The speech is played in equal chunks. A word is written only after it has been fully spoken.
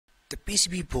The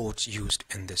PCB boards used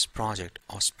in this project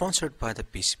are sponsored by the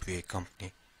PCBWay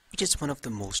company, which is one of the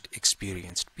most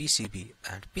experienced PCB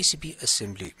and PCB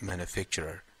assembly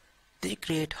manufacturer. They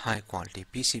create high-quality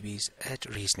PCBs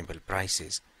at reasonable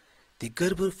prices. The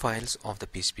Gerber files of the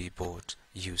PCB boards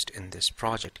used in this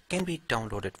project can be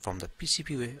downloaded from the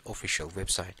PCBWay official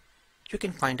website. You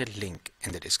can find a link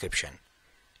in the description.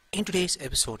 In today's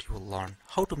episode, you will learn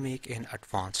how to make an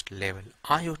advanced level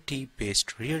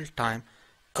IoT-based real-time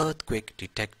earthquake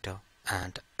detector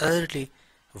and early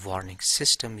warning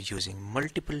system using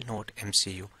multiple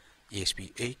Nodemcu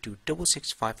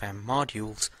ESP8266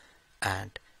 modules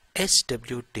and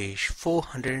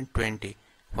SW-420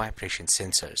 vibration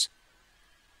sensors.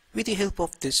 With the help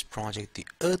of this project, the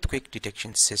earthquake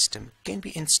detection system can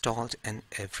be installed in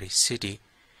every city,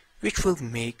 which will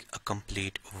make a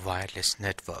complete wireless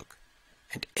network.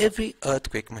 And every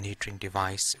earthquake monitoring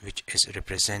device, which is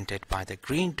represented by the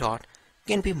green dot,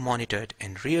 can be monitored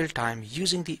in real time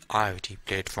using the IoT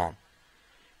platform.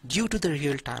 Due to the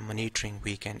real-time monitoring,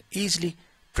 we can easily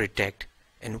predict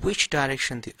in which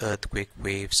direction the earthquake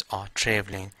waves are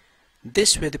traveling.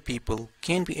 This way the people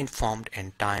can be informed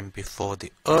in time before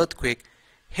the earthquake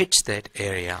hits that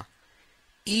area.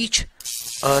 Each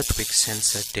earthquake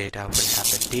sensor data will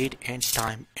have the date and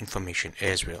time information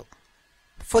as well.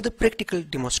 For the practical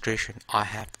demonstration, I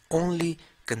have only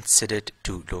considered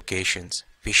two locations,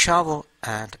 Peshawar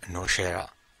and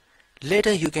Nowshera.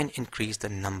 Later you can increase the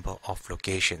number of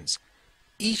locations.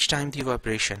 Each time the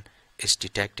vibration is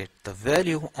detected, the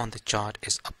value on the chart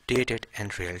is updated in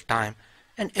real time,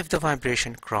 and if the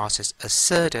vibration crosses a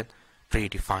certain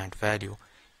predefined value,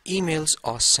 emails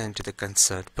are sent to the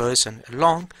concerned person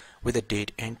along with the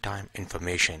date and time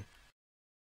information.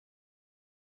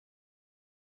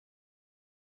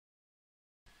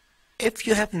 If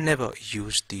you have never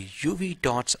used the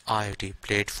Ubidots IoT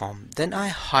platform, then I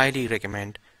highly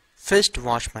recommend first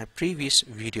watch my previous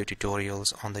video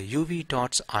tutorials on the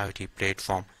Ubidots IoT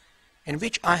platform, in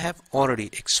which I have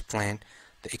already explained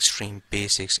the extreme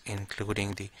basics,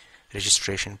 including the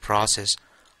registration process,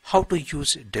 how to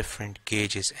use different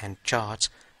gauges and charts,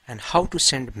 and how to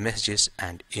send messages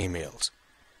and emails.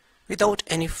 Without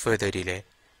any further delay,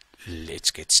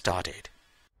 let's get started.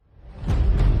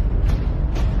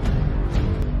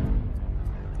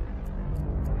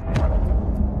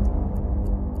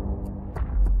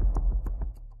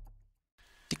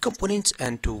 The components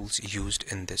and tools used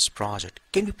in this project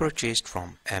can be purchased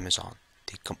from Amazon.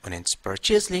 The components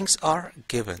purchase links are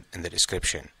given in the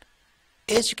description.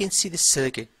 As you can see, the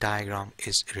circuit diagram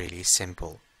is really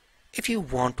simple. If you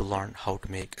want to learn how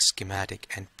to make a schematic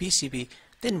and PCB,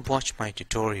 then watch my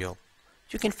tutorial.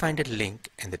 You can find a link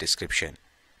in the description.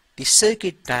 The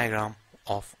circuit diagram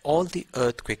of all the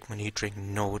earthquake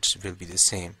monitoring nodes will be the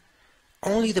same.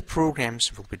 Only the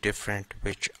programs will be different,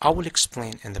 which I will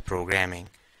explain in the programming.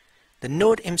 The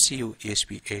Nodemcu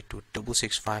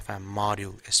ESP8266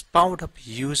 module is powered up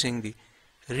using the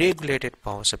regulated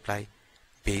power supply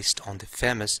based on the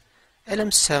famous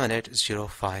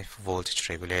LM7805 voltage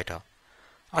regulator,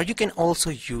 or you can also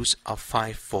use a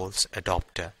 5 volts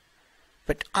adapter,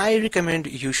 but I recommend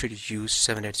you should use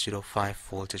 7805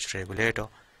 voltage regulator.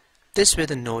 This way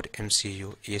the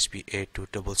Nodemcu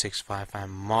ESP8266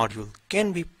 module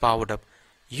can be powered up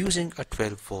using a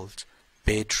 12 volts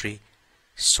battery,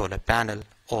 solar panel,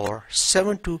 or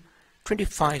 7 to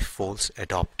 25 volts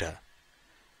adapter.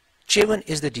 J1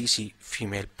 is the DC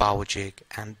female power jack,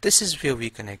 and this is where we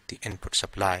connect the input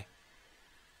supply.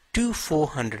 Two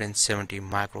 470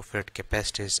 microfarad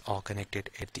capacitors are connected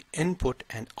at the input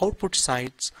and output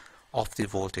sides of the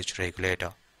voltage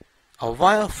regulator. A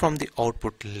wire from the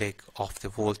output leg of the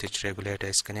voltage regulator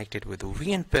is connected with the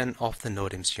VN pin of the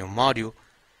Nodemcu module,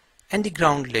 and the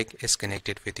ground leg is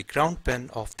connected with the ground pin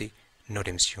of the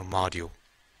Nodemcu module.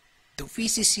 The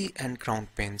VCC and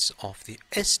ground pins of the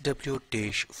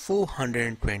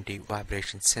SW-420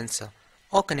 vibration sensor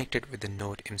are connected with the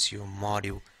Nodemcu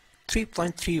module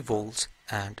 3.3 volts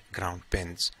and ground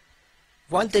pins,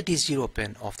 while the D0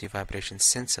 pin of the vibration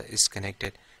sensor is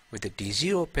connected with the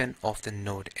D0 pin of the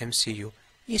Nodemcu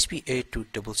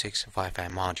ESP8266 Wi-Fi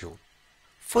module.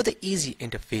 For the easy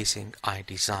interfacing, I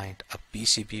designed a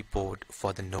PCB board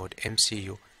for the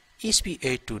Nodemcu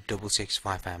ESP8266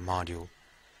 Wi-Fi module.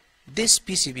 This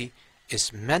PCB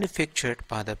is manufactured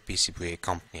by the PCBWay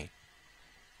company.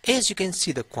 As you can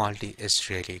see, the quality is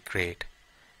really great.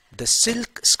 The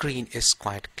silk screen is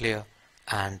quite clear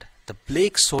and the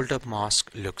black solder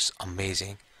mask looks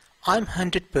amazing. I'm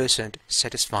 100%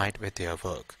 satisfied with their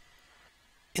work.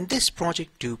 In this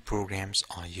project, two programs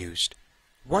are used.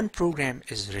 One program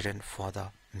is written for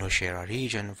the Nowshera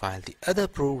region, while the other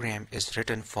program is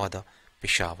written for the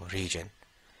Peshawar region.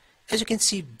 As you can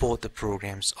see, both the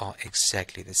programs are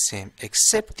exactly the same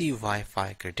except the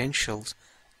Wi-Fi credentials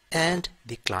and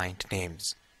the client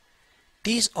names.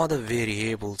 These are the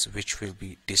variables which will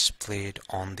be displayed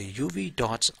on the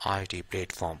Ubidots IoT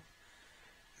platform.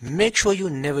 Make sure you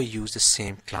never use the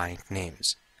same client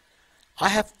names. I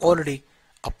have already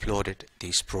uploaded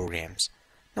these programs.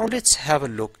 Now let's have a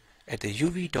look at the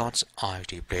Ubidots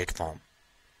IoT platform.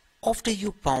 After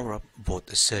you power up both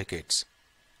the circuits,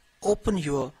 open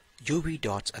your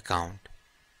Ubidots account.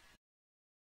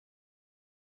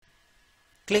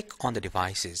 Click on the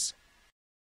devices.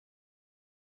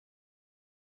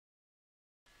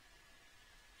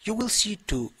 You will see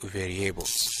two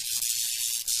variables.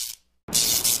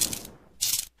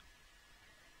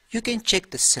 You can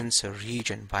check the sensor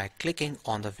region by clicking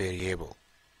on the variable.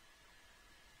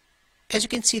 As you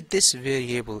can see, this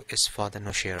variable is for the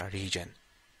Nowshera region.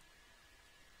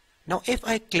 Now if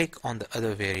I click on the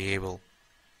other variable,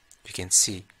 you can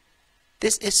see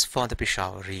this is for the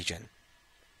Peshawar region.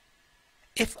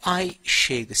 If I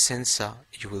shake the sensor,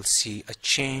 you will see a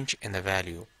change in the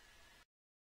value.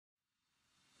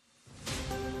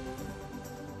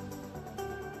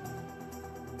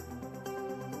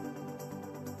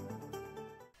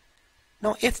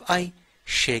 Now if I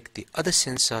shake the other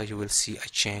sensor, you will see a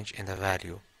change in the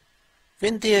value.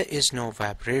 When there is no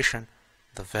vibration,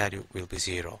 the value will be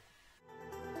 0.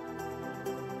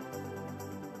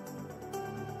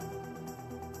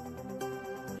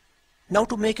 Now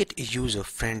to make it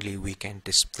user-friendly, we can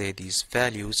display these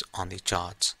values on the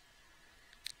charts.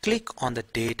 Click on the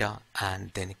data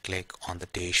and then click on the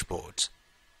dashboards.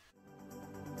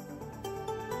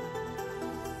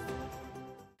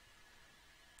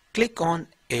 Click on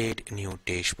Add New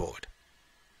Dashboard.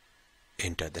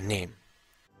 Enter the name.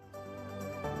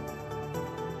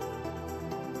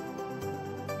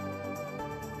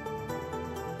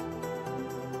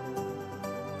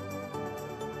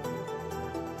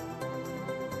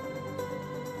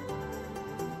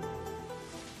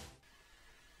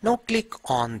 Now click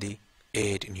on the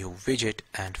Add New Widget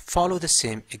and follow the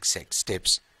same exact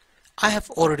steps. I have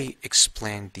already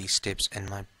explained these steps in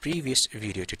my previous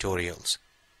video tutorials.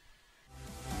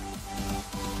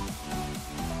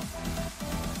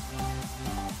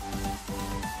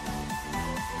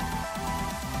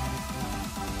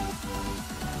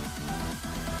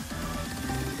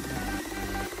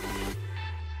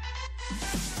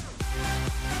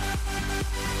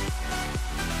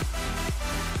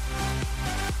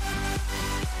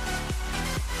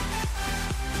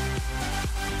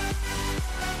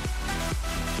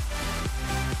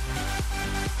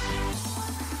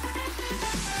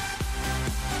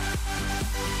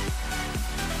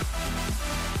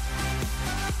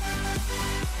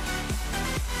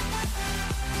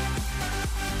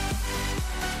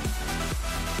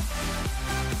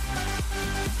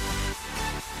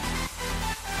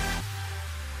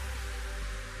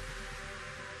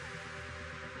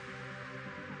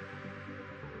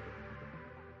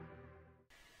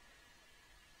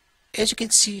 As you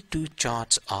can see, two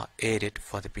charts are added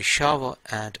for the Peshawar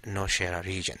and Nowshera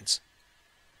regions.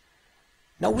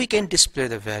 Now we can display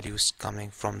the values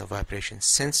coming from the vibration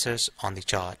sensors on the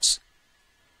charts.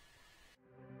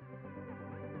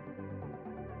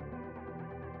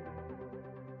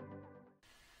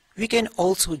 We can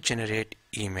also generate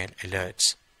email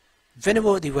alerts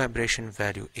whenever the vibration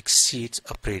value exceeds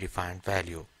a predefined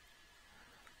value.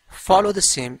 Follow the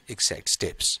same exact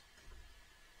steps.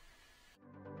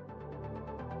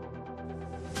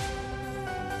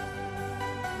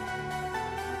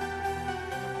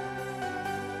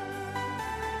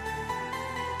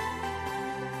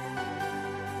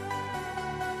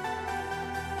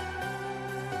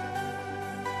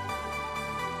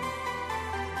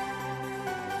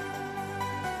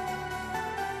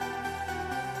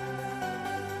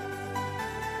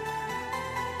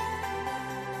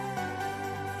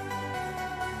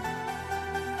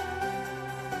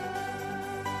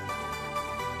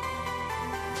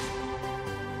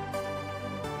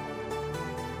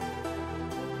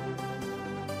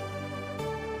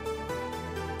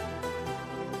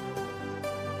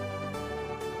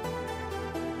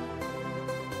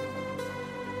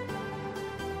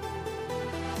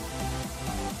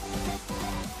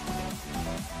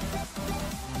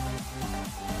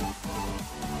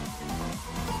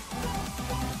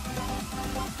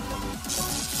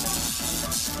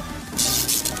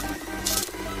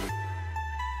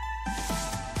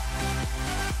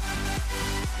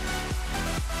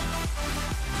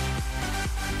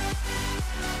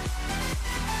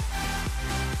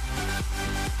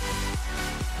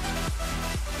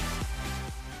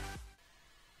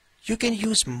 You can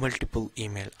use multiple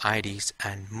email IDs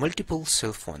and multiple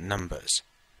cell phone numbers.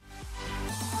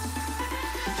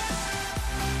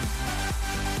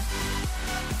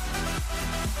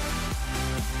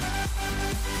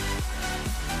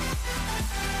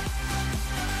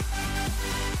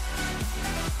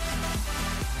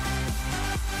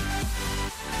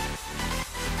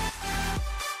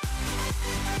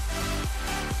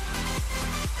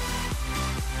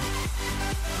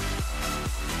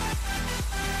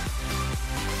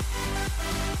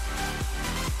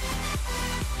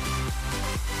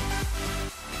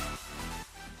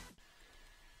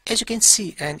 As you can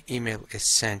see, an email is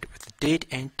sent with date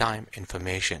and time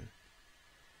information.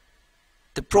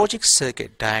 The project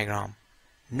circuit diagram,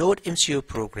 Nodemcu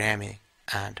programming,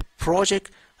 and project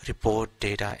report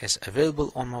data is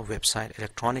available on my website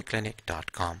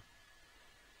electronicclinic.com.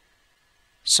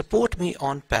 Support me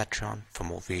on Patreon for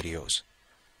more videos.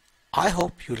 I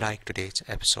hope you liked today's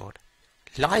episode.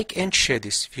 Like and share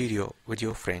this video with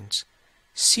your friends.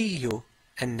 See you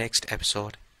in next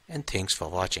episode, and thanks for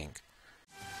watching.